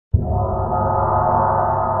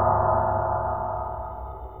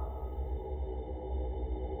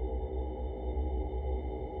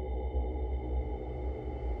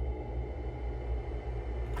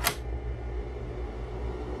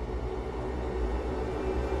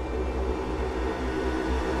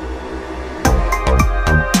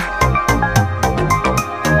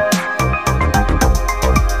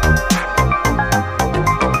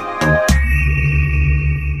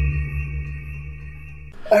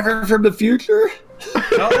driver from the future?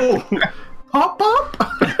 No. Pop.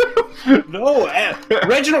 No,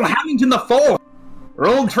 Reginald Hamilton the Fourth. Our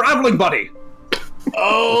old traveling buddy.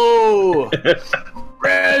 Oh!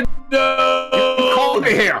 Red! No! Call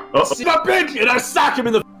me here. See my bitch, and I sock him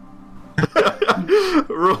in the.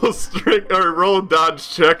 Roll strength, or roll dodge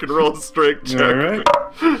check and roll strength check. All right.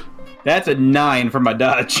 That's a 9 for my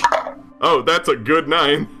dodge. Oh, that's a good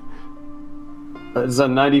 9. It's a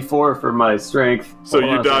 94 for my strength. So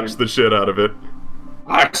you dodged the shit out of it.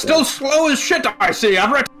 I'm still slow as shit, I see.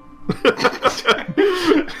 I've read.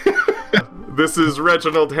 This is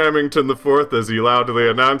Reginald Hamilton IV, as he loudly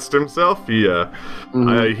announced himself.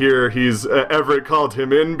 I hear Everett called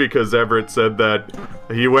him in because Everett said that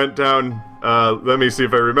he went down, let me see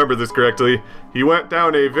if I remember this correctly. He went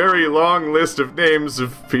down a very long list of names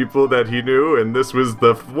of people that he knew, and this was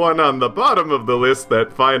the one on the bottom of the list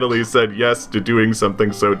that finally said yes to doing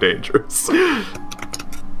something so dangerous.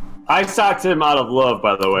 I socked him out of love,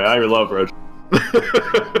 by the way. I love Reg.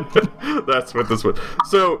 That's what this was.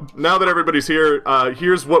 So now that everybody's here,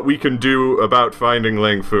 here's what we can do about finding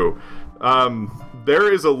Lang Fu.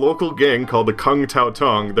 There is a local gang called the Kung Tao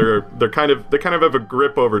Tong. They kind of have a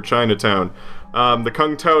grip over Chinatown. The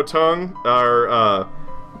Kung Tao Tong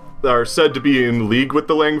are said to be in league with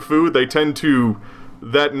the Lang Fu. They tend to,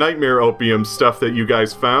 that nightmare opium stuff that you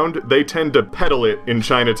guys found, they tend to peddle it in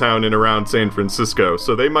Chinatown and around San Francisco.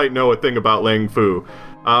 So they might know a thing about Lang Fu.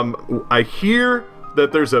 I hear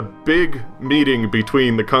that there's a big meeting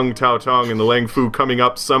between the Kung Tao Tong and the Lang Fu coming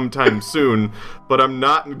up sometime soon, but I'm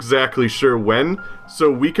not exactly sure when, so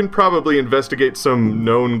we can probably investigate some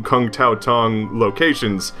known Kung Tao Tong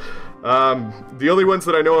locations. The only ones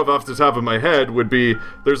that I know of off the top of my head would be,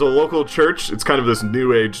 there's a local church, it's kind of this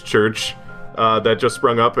new age church, that just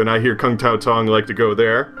sprung up, and I hear Kung Tao Tong like to go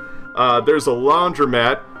there. There's a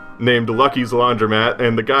laundromat named Lucky's Laundromat,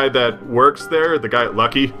 and the guy that works there, the guy at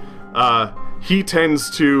Lucky, he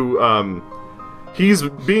tends to, he's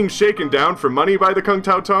being shaken down for money by the Kung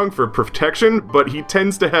Tao Tong for protection, but he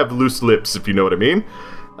tends to have loose lips, if you know what I mean.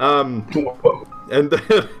 And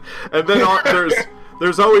then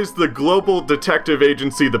there's always the global detective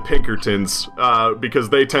agency, the Pinkertons, because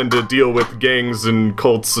they tend to deal with gangs and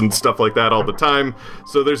cults and stuff like that all the time,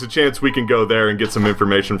 so there's a chance we can go there and get some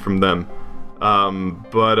information from them. Yeah,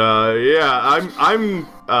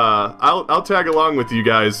 I'll tag along with you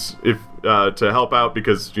guys if to help out,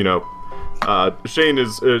 because you know Shane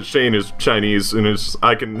is Chinese, and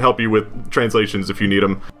I can help you with translations if you need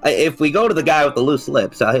them. If we go to the guy with the loose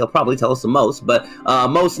lips, he'll probably tell us the most, but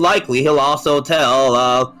most likely he'll also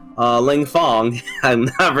tell Ling Fong. I'm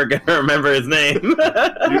never gonna remember his name.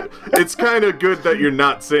 It's kind of good that you're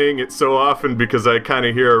not saying it so often, because I kind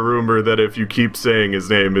of hear a rumor that if you keep saying his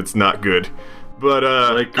name, it's not good. But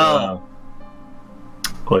like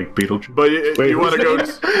Beetlejuice. But you want to go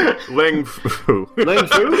to Lang Fu. Lang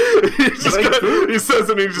Fu? He says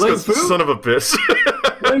it and he just Lang goes, Fu? son of a bitch.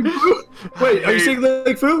 Lang Fu? Wait, are you saying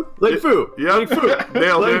Lang Fu? Lang Fu. Yeah. Lang Fu.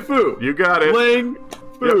 Nailed Lang it. Fu. You got it. Lang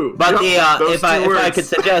Fu. Yep. But those if I words. could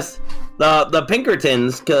suggest, the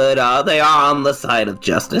Pinkertons could, they are on the side of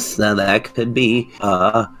justice. That could be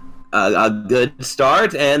a good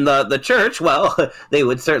start. And the church, well, they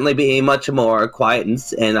would certainly be a much more quiet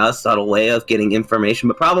and a subtle way of getting information,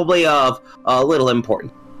 but probably of little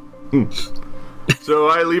importance. So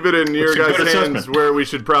I leave it in your guys' hands where we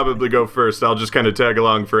should probably go first. I'll just kind of tag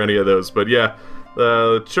along for any of those. But yeah,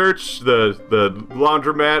 the church, the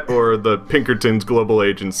laundromat, or the Pinkertons Global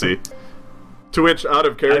Agency. To which, out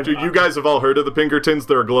of character, you guys have all heard of the Pinkertons.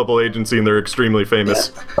 They're a global agency and they're extremely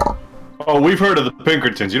famous. Yeah. Oh, we've heard of the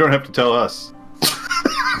Pinkertons. You don't have to tell us.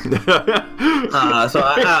 So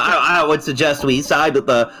I would suggest we side with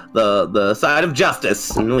the side of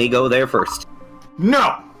justice, and we go there first.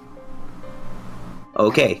 No!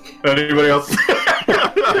 Okay. Anybody else?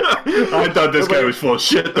 I thought this guy was full of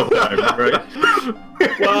shit the whole time, right?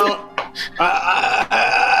 Well,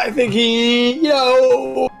 I think he,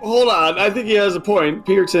 hold on. I think he has a point.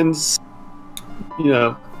 Pinkerton's,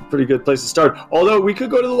 pretty good place to start. Although we could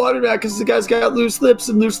go to the laundromat because the guy's got loose lips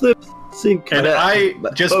and loose lips sink. And I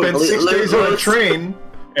just spent 6 days on a train,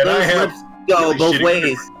 and I have go both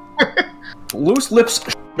ways. Loose lips.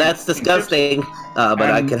 That's disgusting. But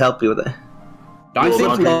I could help you with it. I Go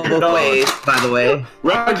think both ways, by the way.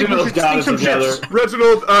 Reginald's got us together.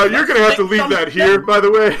 Reginald, you're gonna have to leave that here, by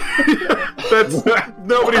the way.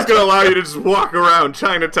 Nobody's gonna allow you to just walk around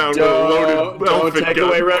Chinatown with a loaded Don't elephant take gun.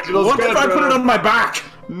 away Reginald's What if I put it on my back?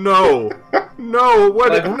 No,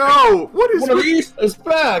 what is One of these? His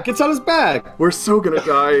back. It's on his back. We're so gonna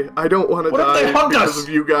die. I don't want to What if die they hugged because us? of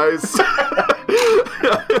you guys.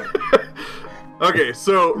 Okay,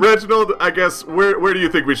 so Reginald, I guess where do you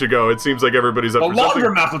think we should go? It seems like everybody's up The for something.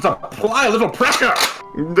 laundromat, let's apply a little pressure.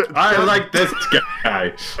 I like this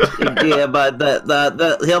guy. Yeah, but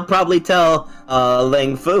he'll probably tell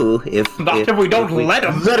Ling Fu if We don't let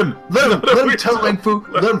him. Let him tell Ling Fu.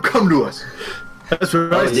 Let him come to us. That's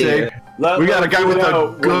what I say. We got a guy with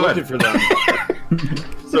a We're looking gun. for them.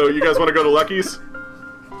 So you guys want to go to Lucky's?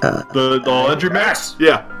 The laundromat?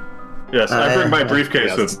 Yeah. Yes, I bring my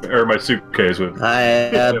briefcase with, or my suitcase with. I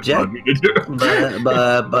object,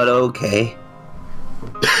 but okay.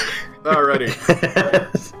 Alrighty.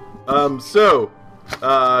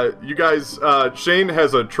 You guys, Shane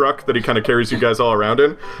has a truck that he kind of carries you guys all around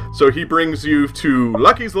in. So he brings you to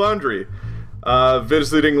Lucky's Laundry.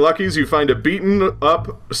 Visiting Lucky's, you find a beaten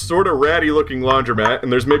up, sort of ratty looking laundromat,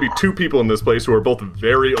 and there's maybe 2 people in this place who are both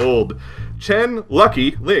very old. Chen,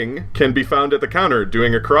 Lucky, Ling can be found at the counter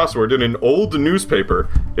doing a crossword in an old newspaper.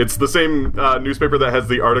 It's the same newspaper that has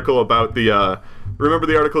the article about the, remember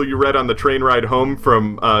the article you read on the train ride home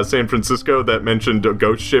from San Francisco that mentioned a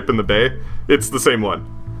ghost ship in the bay? It's the same one.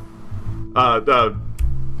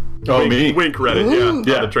 Wink read it, yeah. On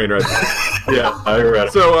the train ride. Yeah, I read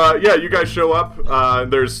it. So, you guys show up.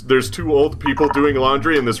 There's 2 old people doing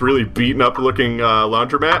laundry in this really beaten up looking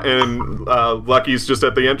laundromat, and Lucky's just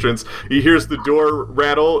at the entrance. He hears the door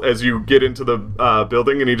rattle as you get into the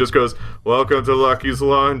building, and he just goes, "Welcome to Lucky's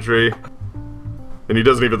Laundry." And he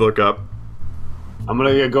doesn't even look up. I'm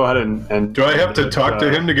gonna go ahead and Do I have to talk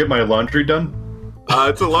to him to get my laundry done?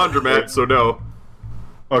 It's a laundromat, so no.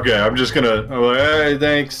 Okay, I'm just gonna. Oh, hey,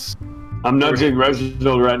 thanks. I'm nudging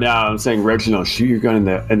Reginald right now. I'm saying, Reginald, shoot your gun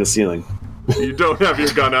in the ceiling. You don't have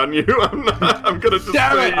your gun on you. I'm gonna just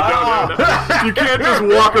Damn say it! you don't have. You can't just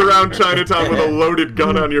walk around Chinatown with a loaded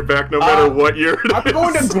gun on your back, no matter what year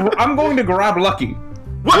it is. I'm going to grab Lucky.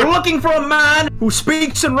 What? We're looking for a man who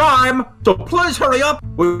speaks in rhyme, so please hurry up.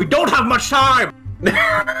 We don't have much time.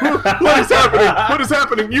 What is happening? What is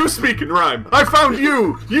happening? You speak in rhyme. I found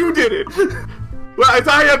you. You did it. Well, I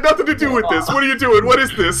had nothing to do with this. What are you doing? What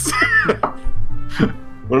is this?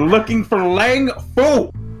 We're looking for Lang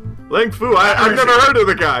Fu. Lang Fu, I've never heard of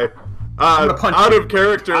the guy. gonna punch Out you. of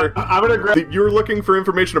character. I'm gonna grab. You're looking for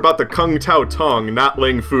information about the Kung Tao Tong, not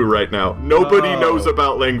Lang Fu right now. Nobody knows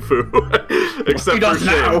about Lang Fu. Except He for does Shane.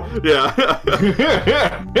 now. Yeah.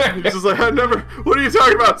 He's just like, I never. What are you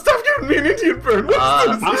talking about? Stop giving me an Indian burn.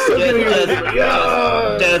 What's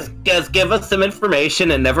this? Just give us some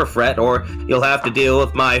information and never fret, or you'll have to deal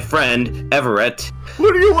with my friend Everett.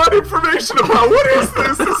 What do you want information about? What is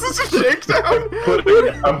this? This is a shakedown.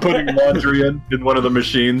 I'm putting laundry in one of the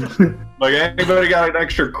machines. Like, anybody got an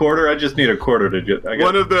extra quarter? I just need a quarter to get.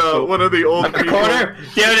 One of the old people. Quarter?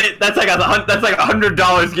 Dude, that's like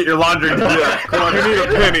 $100 to get your laundry done. Yeah, you need a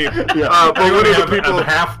penny. Yeah. But one of the people, a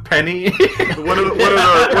half penny. one of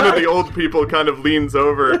the old people kind of leans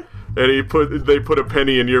over, and they put a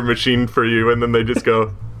penny in your machine for you, and then they just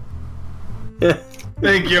go,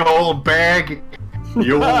 Thank you, old bag.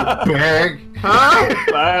 You old bag. huh?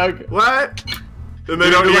 Bag. What? And they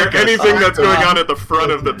don't hear like a anything that's sock going on. on at the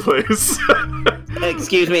front of the place.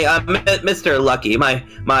 Excuse me, Mr. Lucky.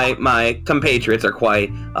 My compatriots are quite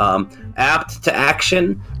apt to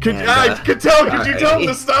action. I could tell. Could you tell him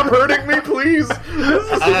to stop hurting me, please?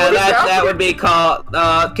 This is That would be called.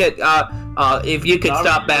 If you could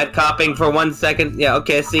stop bad copping for 1 second. Yeah.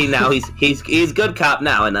 Okay. See, now he's good cop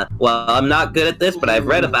now, and well, I'm not good at this, but I've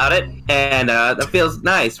read about it, and that feels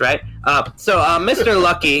nice, right? Mr.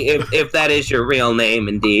 Lucky, if that is your real name,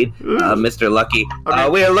 indeed, Mr. Lucky,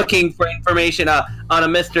 we are looking for information on a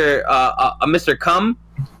Mr.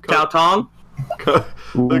 Tao Tong.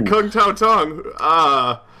 The Kung Tao Tong.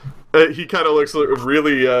 He kind of looks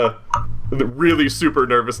really super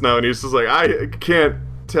nervous now, and he's just like, I can't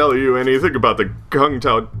tell you anything about the Kung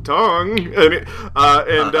Tao Tong. And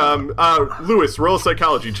Lewis, roll a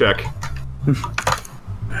psychology check.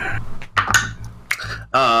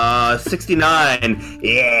 69.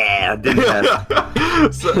 Yeah, didn't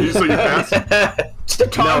pass. so you passed?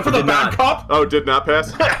 Time for the bad cop. Oh, did not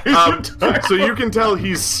pass. So you can tell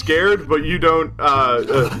he's scared, but you don't.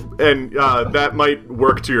 That might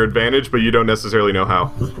work to your advantage, but you don't necessarily know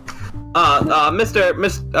how.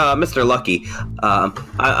 Mr. Lucky,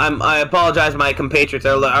 I apologize. My compatriots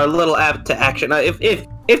are a little apt to action.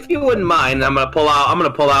 If you wouldn't mind, I'm gonna pull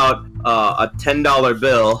out a $10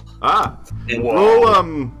 bill. Roll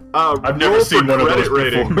I've never seen one of those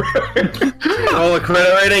rating. Roll a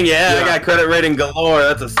credit rating? Yeah, I got credit rating galore.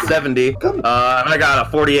 That's a 70. And I got a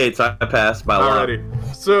 48, so I passed by a lot. Alrighty.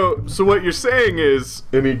 So what you're saying is,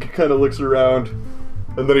 and he kind of looks around,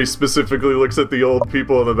 and then he specifically looks at the old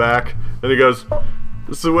people in the back, and he goes,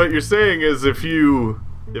 So what you're saying is if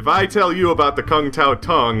I tell you about the Kung Tao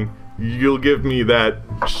Tong, you'll give me that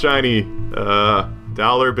shiny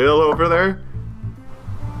dollar bill over there?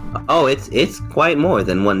 Oh, it's quite more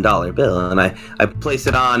than $1 bill, and I place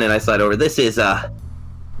it on and I slide over. This is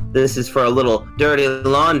for a little dirty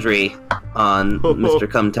laundry on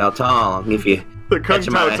Mr. Kung Tao Tong. If you the Kung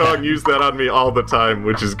Tao Tong use that on me all the time,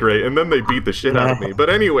 which is great, and then they beat the shit out of me. But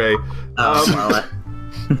anyway,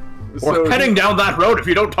 we're heading down that road if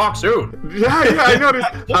you don't talk soon. Yeah, I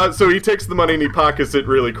noticed. So he takes the money and he pockets it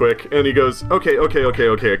really quick, and he goes, okay. I'll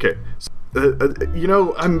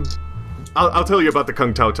tell you about the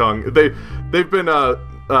Kung Tao Tong. They've been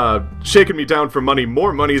shaking me down for money,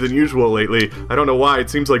 more money than usual lately. I don't know why. It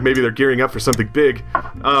seems like maybe they're gearing up for something big.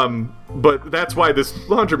 But that's why this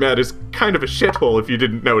laundromat is kind of a shithole, if you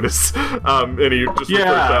didn't notice. And he just referred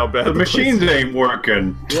to how bad the machines ain't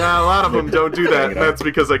working. Yeah, a lot of them don't do that. That's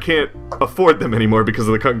because I can't afford them anymore because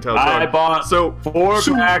of the Kung Tao Tong. I bought 4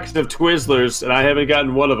 packs of Twizzlers, and I haven't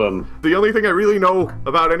gotten one of them. The only thing I really know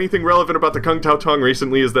about anything relevant about the Kung Tao Tong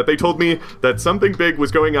recently is that they told me that something big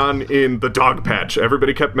was going on in the dog patch.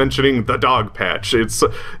 Everybody kept mentioning the dog patch.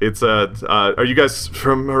 Are you guys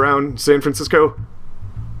from around San Francisco?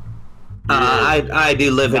 I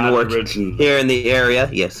do live and work here in the area.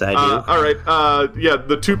 Yes, I do. All right. Yeah,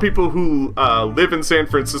 the 2 people who live in San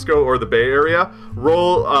Francisco or the Bay Area,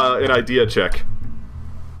 roll an idea check.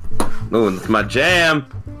 Ooh, that's my jam.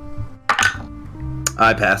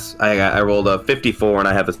 I pass. I rolled a 54 and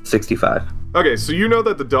I have a 65. Okay, so you know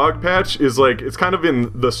that the dog patch is it's kind of in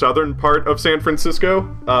the southern part of San Francisco.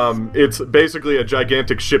 It's basically a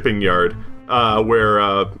gigantic shipping yard.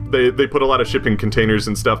 Where they put a lot of shipping containers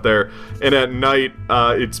and stuff there, and at night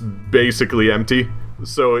it's basically empty.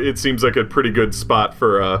 So it seems like a pretty good spot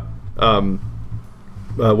for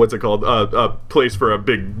what's it called? A place for a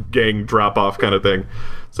big gang drop-off kind of thing.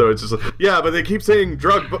 So it's just yeah, but they keep saying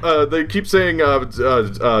dog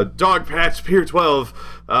patch Pier 12.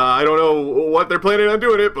 I don't know what they're planning on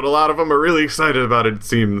doing it, but a lot of them are really excited about it. It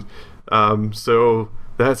seems. So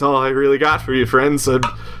that's all I really got for you, friends.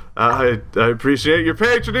 I appreciate your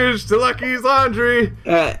patronage to Lucky's Laundry.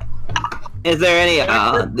 Is there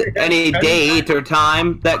any date or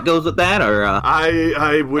time that goes with that, or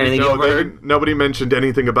I wouldn't know. Nobody mentioned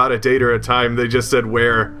anything about a date or a time. They just said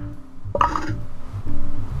where.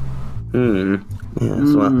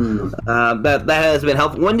 Yes, well, that has been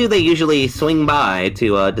helpful. When do they usually swing by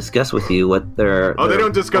to discuss with you what their? Oh, they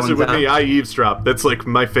don't discuss it with me. I eavesdrop. That's like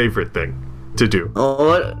my favorite thing to do.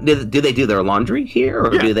 Oh, do they do their laundry here, or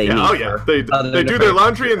do they? Yeah, they do their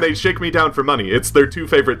laundry and they shake me down for money. It's their 2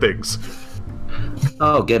 favorite things.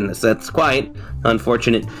 Oh goodness, that's quite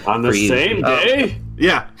unfortunate. On the same day?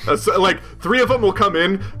 Yeah, so, 3 of them will come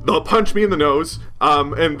in, they'll punch me in the nose,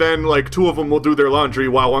 and then 2 of them will do their laundry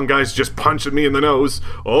while one guy's just punching me in the nose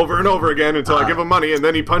over and over again until I give him money, and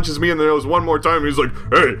then he punches me in the nose one more time, and he's like,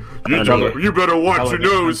 "Hey, you better watch your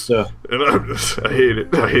nose." And I hate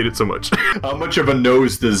it. I hate it so much. How much of a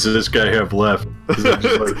nose does this guy have left?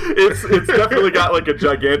 It's definitely got a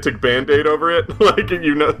gigantic Band-Aid over it,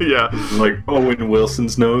 yeah. Like Owen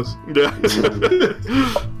Wilson's nose. Yeah.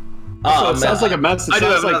 So it sounds like a mess. It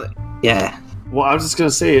sounds like yeah. Well, I was just gonna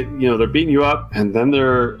say it. They're beating you up, and then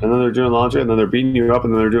they're doing laundry, and then they're beating you up,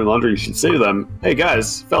 and then they're doing laundry. You should say to them, "Hey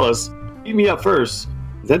guys, fellas, beat me up first,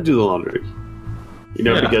 then do the laundry."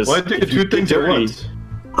 Because why do 2 things at once?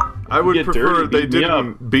 I would prefer they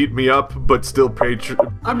didn't beat me up, but still pay.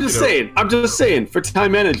 I'm just saying. For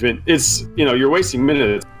time management, it's you're wasting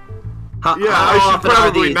minutes. I should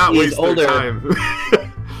probably not waste their time.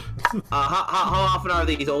 How often are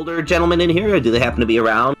these older gentlemen in here, or do they happen to be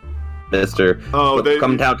around, Mr.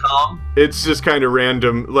 Kung Tao Tong? It's just kind of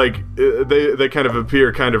random. They kind of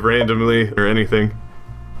appear kind of randomly or anything.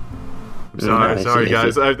 Sorry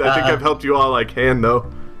guys. I think I've helped you all I can, though.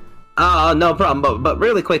 No problem. But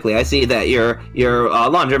really quickly, I see that your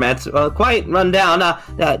laundromat's quite run down.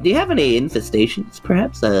 Do you have any infestations,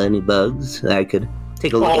 perhaps? Any bugs that I could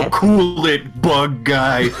take a look at? Oh, cool it, bug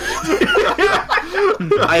guy.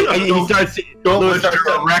 He starts to go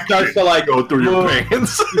through your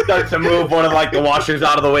pants. He starts to move one of the washers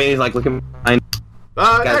out of the way. And he's looking behind.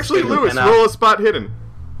 Actually, Lewis, roll a spot hidden.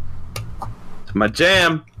 It's my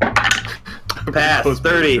jam. Pass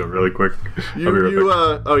 30. Really quick.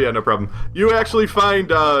 Oh yeah, no problem. You actually find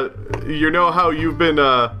how you've been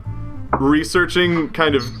researching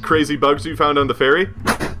kind of crazy bugs you found on the ferry?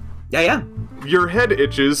 Yeah. Your head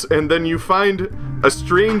itches, and then you find a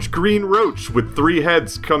strange green roach with 3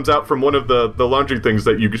 heads comes out from one of the laundry things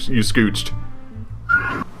that you scooched.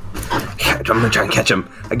 I'm gonna try and catch him.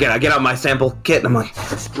 I get out my sample kit, and I'm like...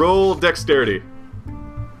 Roll dexterity.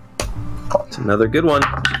 It's another good one.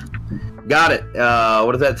 Got it.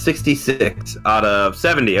 What is that? 66 out of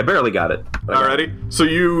 70. I barely got it. Alrighty. So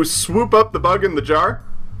you swoop up the bug in the jar,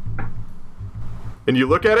 and you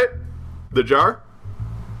look at it. The jar.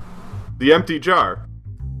 The empty jar.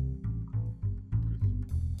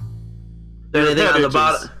 Is there anything on the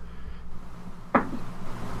bottom?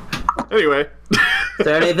 Anyway. Is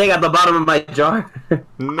there anything at the bottom of my jar?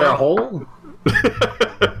 No. A hole?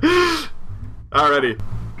 Alrighty.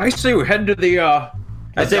 I say we head to the.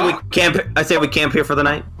 I say we camp here for the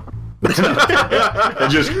night.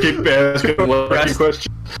 And just keep asking lucky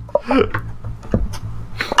questions.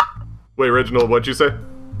 Wait, Reginald, what'd you say?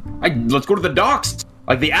 Let's go to the docks.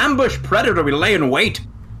 Like the ambush predator, we lay in wait.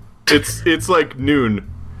 It's like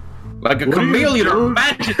noon. Like a chameleon or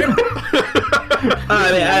magic.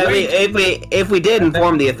 I mean, if we did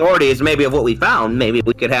inform the authorities maybe of what we found, maybe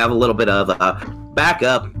we could have a little bit of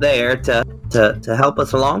backup there to help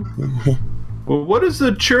us along. Well, what does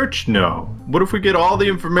the church know? What if we get all the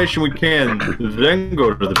information we can, then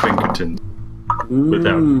go to the Pinkertons?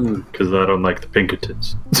 Without, because I don't like the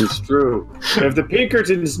Pinkertons. It's true. If the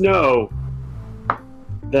Pinkertons know,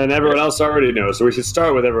 then everyone else already knows. So we should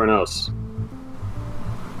start with everyone else.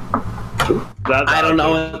 I don't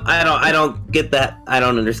know. I don't get that. I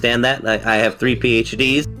don't understand that. I have 3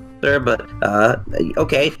 PhDs, sir. But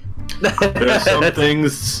okay. There's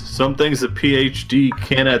some things a PhD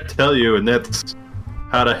cannot tell you, and that's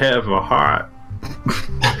how to have a heart.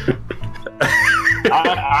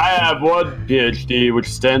 I have one PhD, which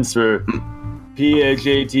stands for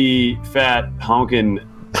PHAT Fat Honkin'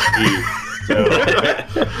 E. So.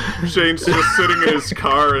 Shane's just sitting in his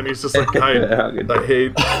car, and he's just like,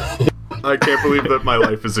 I can't believe that my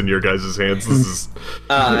life is in your guys' hands. This is.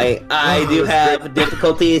 I do have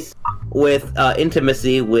difficulties with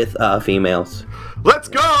intimacy with females. Let's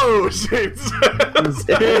go, Shane says.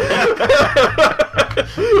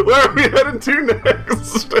 Where are we heading to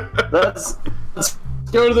next? Let's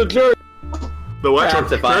go to the church. The what?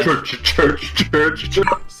 Church.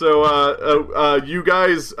 So, you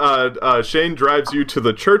guys, Shane drives you to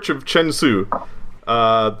the Church of Chensu.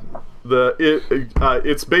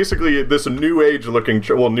 It's basically this new age looking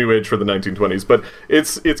new age for the 1920s, but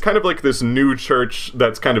it's kind of like this new church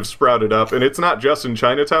that's kind of sprouted up, and it's not just in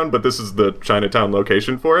Chinatown, but this is the Chinatown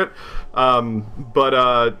location for it. Yeah,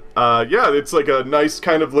 it's like a nice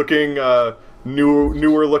kind of looking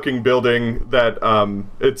newer looking building that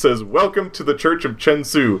it says, "Welcome to the Church of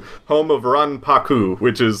Chensu, home of Ran Paku,"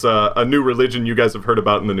 which is a new religion you guys have heard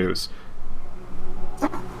about in the news.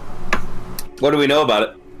 What do we know about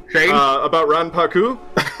it? About Ran Paku?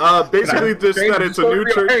 Basically, that it's a new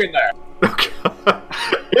church.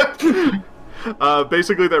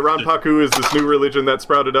 Basically, that Ran Paku is this new religion that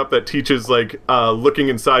sprouted up that teaches like looking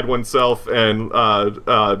inside oneself and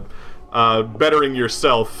bettering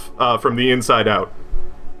yourself from the inside out.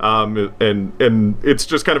 And it's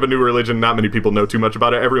just kind of a new religion. Not many people know too much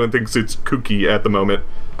about it. Everyone thinks it's kooky at the moment.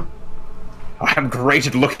 I'm great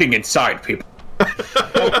at looking inside people.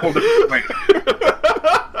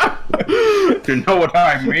 You know what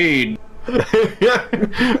I mean?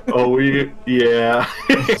 Yeah.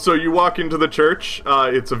 So you walk into the church.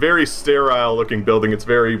 It's a very sterile looking building. It's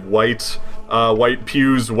very white, white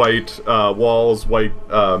pews, white walls, white,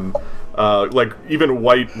 like even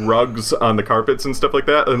white rugs on the carpets and stuff like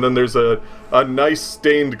that. And then there's a nice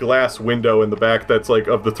stained glass window in the back that's like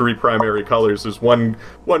of the 3 primary colors. There's one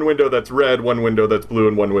window that's red, one window that's blue,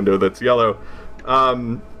 and one window that's yellow.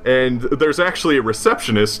 And there's actually a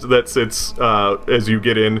receptionist that sits as you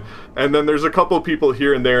get in, and then there's a couple people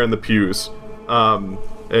here and there in the pews.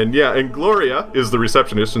 And Gloria is the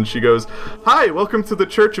receptionist, and she goes, "Hi, welcome to the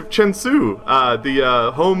Church of Chensu,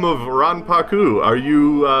 the home of Ran Paku. Are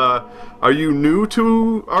you new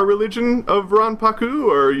to our religion of Ran Paku,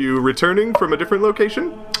 or are you returning from a different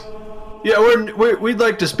location?" Yeah, we'd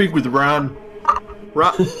like to speak with Ron.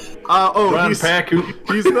 Ron Paku.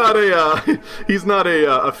 He's not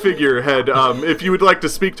a figurehead. If you would like to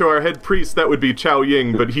speak to our head priest, that would be Chow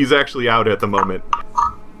Ying, but he's actually out at the moment.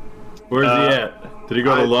 Where's he at? Did he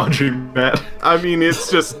go to the laundromat? I mean, it's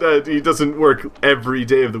just he doesn't work every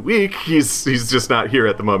day of the week. He's just not here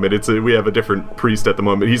at the moment. We have a different priest at the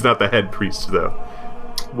moment. He's not the head priest though.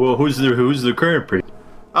 Well, who's the current priest?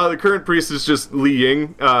 The current priest is just Li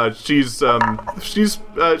Ying. She's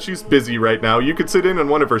busy right now. You could sit in on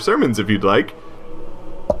one of her sermons if you'd like.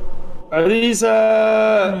 Are these these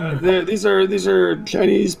are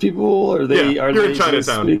Chinese people? Are they? Yeah, are you're they in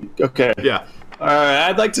Chinatown. Okay. Yeah. All right.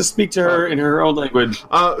 I'd like to speak to her in her own language,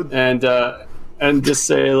 and just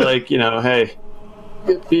say like, hey,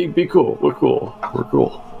 be cool. We're cool.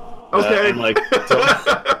 Okay.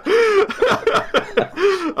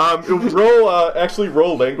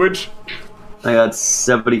 roll language. I got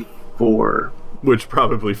 74. Which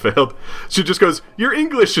probably failed. She just goes, "Your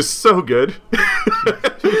English is so good."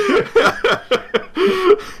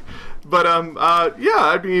 But yeah,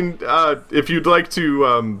 I mean, if you'd like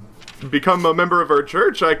to become a member of our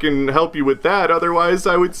church, I can help you with that. Otherwise,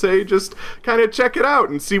 I would say just kind of check it out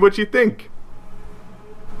and see what you think.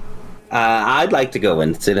 I'd like to go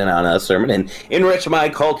and sit in on a sermon and enrich my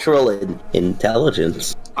cultural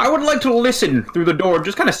intelligence. I would like to listen through the door,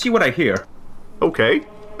 just kind of see what I hear. Okay.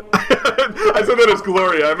 I said that as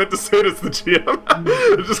Gloria. I meant to say it as the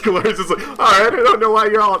GM. Just Gloria's just like, alright, I don't know why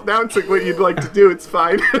you're all announcing what you'd like to do. It's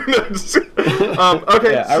fine.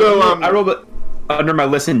 Okay, Yeah, I rolled it under my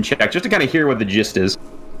listen check, just to kind of hear what the gist is.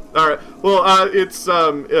 Alright, well, it's,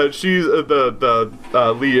 she's, the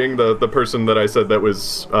Li Ying, the person that I said that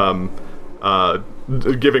was,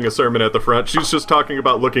 giving a sermon at the front. She's just talking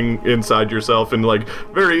about looking inside yourself and, like,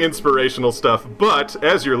 very inspirational stuff. But,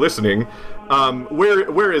 as you're listening,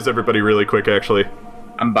 where is everybody really quick, actually?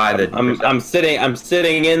 I'm by the... I'm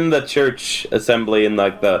sitting in the church assembly in,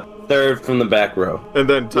 like, the third from the back row. And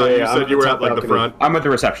then, Tom, you said you were at, like, the front. I'm with the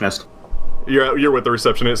receptionist. You're with the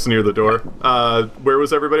receptionist near the door. Where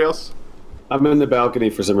was everybody else? I'm in the balcony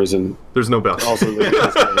for some reason. There's no balcony. Also,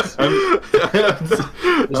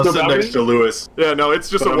 I'll sit next to Lewis. Yeah, no, it's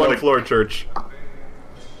just a one-floor church.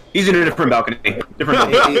 He's in a different balcony.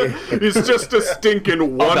 He's just a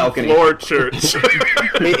stinking one-floor church.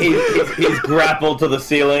 he's grappled to the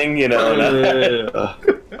ceiling, you know.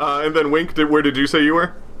 And then Wink, where did you say you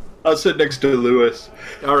were? I'll sit next to Lewis.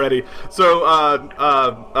 Alrighty. So,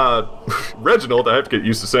 Reginald, I have to get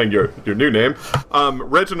used to saying your new name.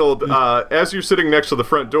 Reginald, as you're sitting next to the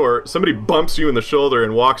front door, somebody bumps you in the shoulder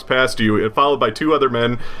and walks past you, and followed by two other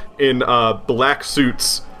men in black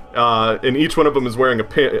suits. And each one of them is wearing a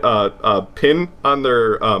pin on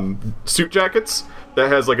their suit jackets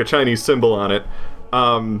that has like a Chinese symbol on it.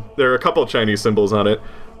 There are a couple of Chinese symbols on it.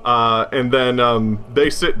 And then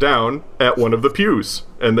they sit down at one of the pews,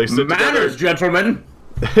 and they sit Manners, together. gentlemen.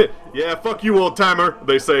 Yeah, fuck you, old timer.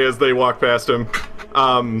 They say as they walk past him.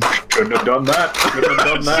 Couldn't have done that. Couldn't have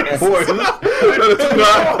done that.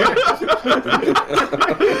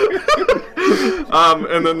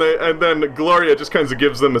 And then Gloria just kind of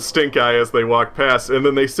gives them a stink eye as they walk past, and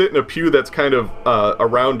then they sit in a pew that's kind of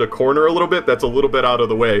around a corner a little bit. That's a little bit out of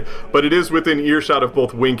the way, but it is within earshot of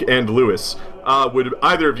both Wink and Lewis. Would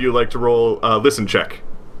either of you like to roll listen check?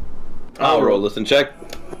 I'll roll listen check.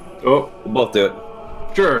 Oh, We'll both do it.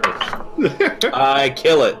 sure. I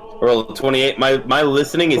kill it. Roll a 28. My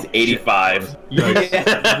listening is 85.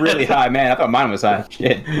 Yeah, really high, man. I thought mine was high.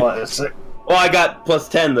 Shit. Well, I got plus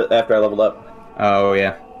 10 after I leveled up. Oh,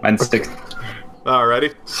 yeah. Mine's 6.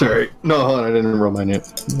 Alrighty. Sorry. No, hold on. I didn't roll mine yet.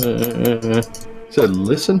 Said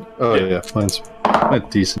listen? Oh, yeah. Mine's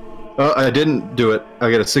decent. Oh, I didn't do it. I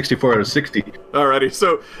got a 64 out of 60. Alrighty,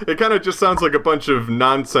 so it kind of just sounds like a bunch of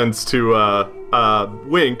nonsense to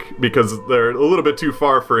Wink, because they're a little bit too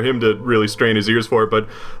far for him to really strain his ears for, but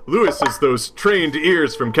Lewis has those trained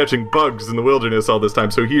ears from catching bugs in the wilderness all this time,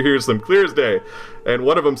 so he hears them clear as day. And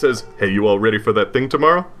one of them says, "Hey, you all ready for that thing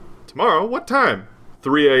tomorrow?" "Tomorrow? What time?"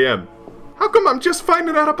 3 a.m. "How come I'm just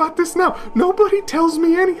finding out about this now? Nobody tells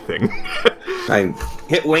me anything." I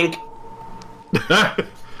hit Wink.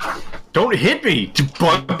 Don't hit me, you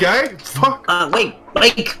bug guy. Fuck. Wait. No,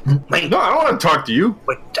 I don't want to talk to you.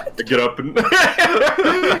 Wait. Get up and...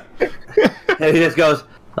 And he just goes,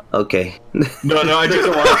 okay. No, I just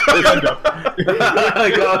don't want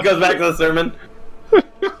Goes back to the sermon.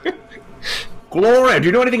 Gloria, do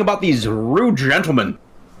you know anything about these rude gentlemen?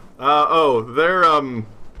 I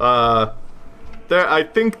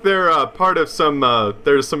think they're part of some,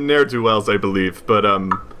 there's some ne'er-do-wells, I believe, but,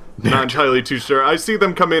 not entirely too sure. I see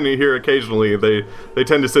them come in here occasionally. They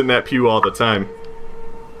tend to sit in that pew all the time.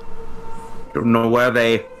 Don't know where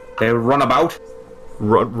they run about?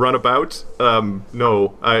 Run about?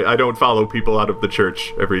 No. I don't follow people out of the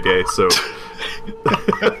church every day, so...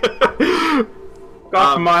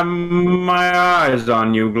 Got my eyes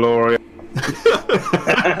on you, Gloria.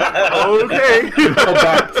 Okay.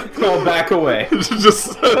 Go back away.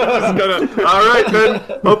 just gonna... Alright then.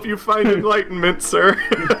 Hope you find enlightenment, sir.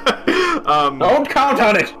 Don't count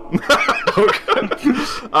on it.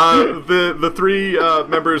 The three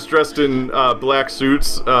members dressed in black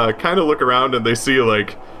suits kind of look around, and they see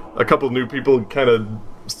like a couple new people kind of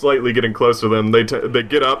slightly getting close to them. They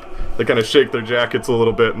get up, they kind of shake their jackets a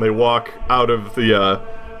little bit, and they walk out of the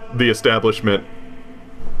establishment.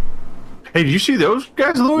 Hey, did you see those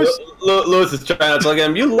guys, Lewis? Lewis is trying not to look at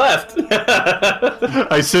him. You left.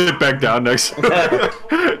 I sit back down next to him.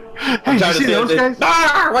 Hey, did you see those guys?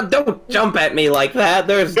 Well, don't jump at me like that.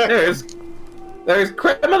 There's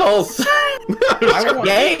criminals.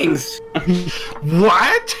 Gangs.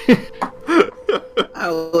 What? I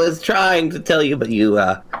was trying to tell you, but you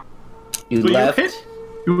left. You hit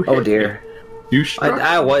Oh dear. You struck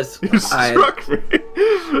You struck me.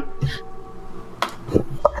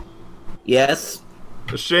 Yes.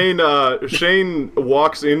 Shane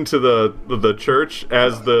walks into the church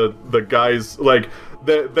as the guys like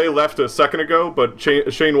they left a second ago, but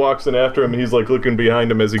Shane walks in after him and he's like looking behind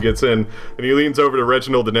him as he gets in, and he leans over to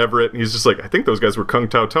Reginald and Everett and he's just like, I think those guys were Kung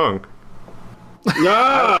Tao Tong.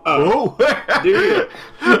 No. Oh.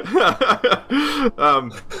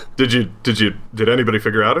 Did anybody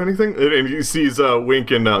figure out anything? And he sees Wink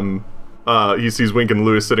and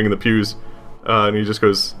Lewis sitting in the pews, and he just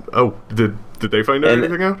goes, "Oh, did they find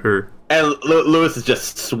anything out?" Or And Lewis is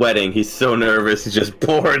just sweating. He's so nervous. He's just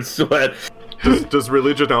pouring sweat. does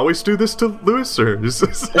religion always do this to Lewis, or is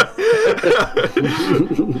this?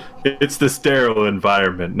 It's the sterile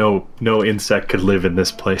environment. No insect could live in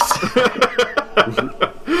this place.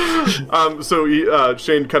 So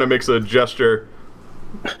Shane kind of makes a gesture,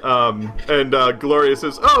 and Gloria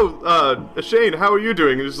says, "Oh, Shane, how are you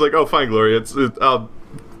doing?" And he's like, "Oh, fine, Gloria. I'll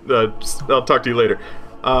talk to you later."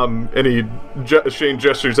 And Shane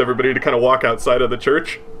gestures everybody to kind of walk outside of the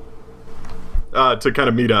church to kind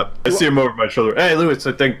of meet up. I see him over my shoulder. Hey, Lewis,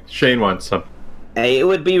 I think Shane wants some. Hey, it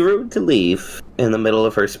would be rude to leave in the middle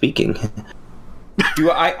of her speaking.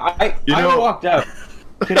 I walked out.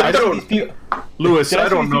 I don't. Lewis, I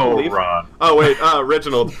don't know, Ron. Oh wait,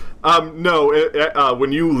 Reginald. No.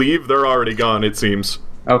 When you leave, they're already gone. It seems.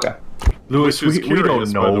 Okay. Lewis, we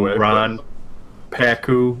don't know Ron.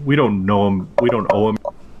 Paku, we don't know him. We don't owe him.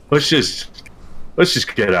 Let's just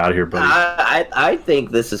get out of here, buddy. I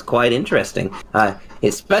think this is quite interesting,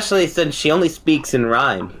 especially since she only speaks in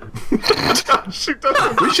rhyme. She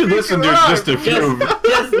doesn't We should listen to just a few.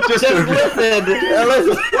 Just listen.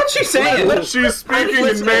 Listen. What's she saying? She's speaking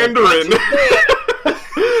in Mandarin.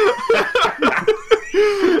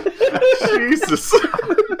 Jesus.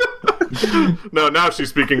 No, now she's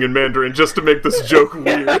speaking in Mandarin just to make this joke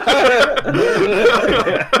weird.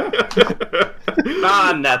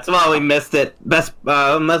 That's why we missed it.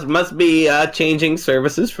 Must be changing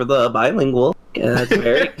services for the bilingual. It's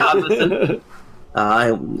very cognizant.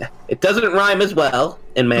 It doesn't rhyme as well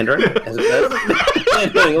in Mandarin as it does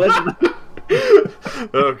in English.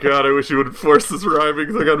 Oh god, I wish you would force this rhyming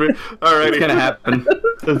thing on me. Alrighty. It's gonna happen.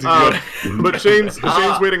 But Shane's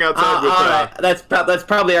waiting outside with right. That's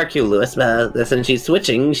probably our cue, Lewis. Since she's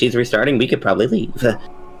switching, she's restarting, we could probably leave.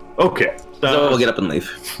 Okay. So we'll get up and leave.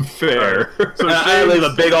 Fair. So I leave a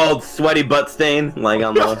big old sweaty butt stain like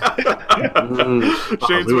on the.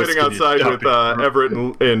 Shane's Lewis, waiting outside with Everett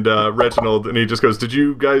and Reginald, and he just goes, "Did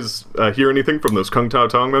you guys hear anything from those Kung Tao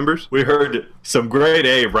Tong members?" We heard some grade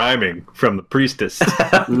A rhyming from the priestess.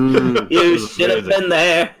 You should have been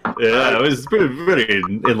there. Yeah, it was pretty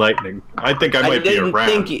enlightening. I think I might be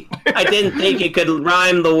around. I didn't think you could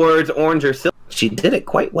rhyme the words orange or silk. She did it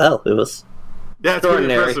quite well. It was. Yeah, it's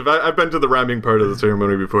pretty impressive. I've been to the rhyming part of the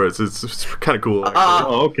ceremony before. It's kind of cool.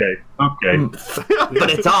 Okay. But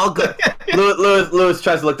it's all good. Lewis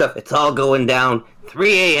tries to look up. It's all going down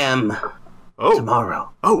 3 a.m. tomorrow.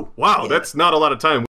 Oh, wow. That's not a lot of time.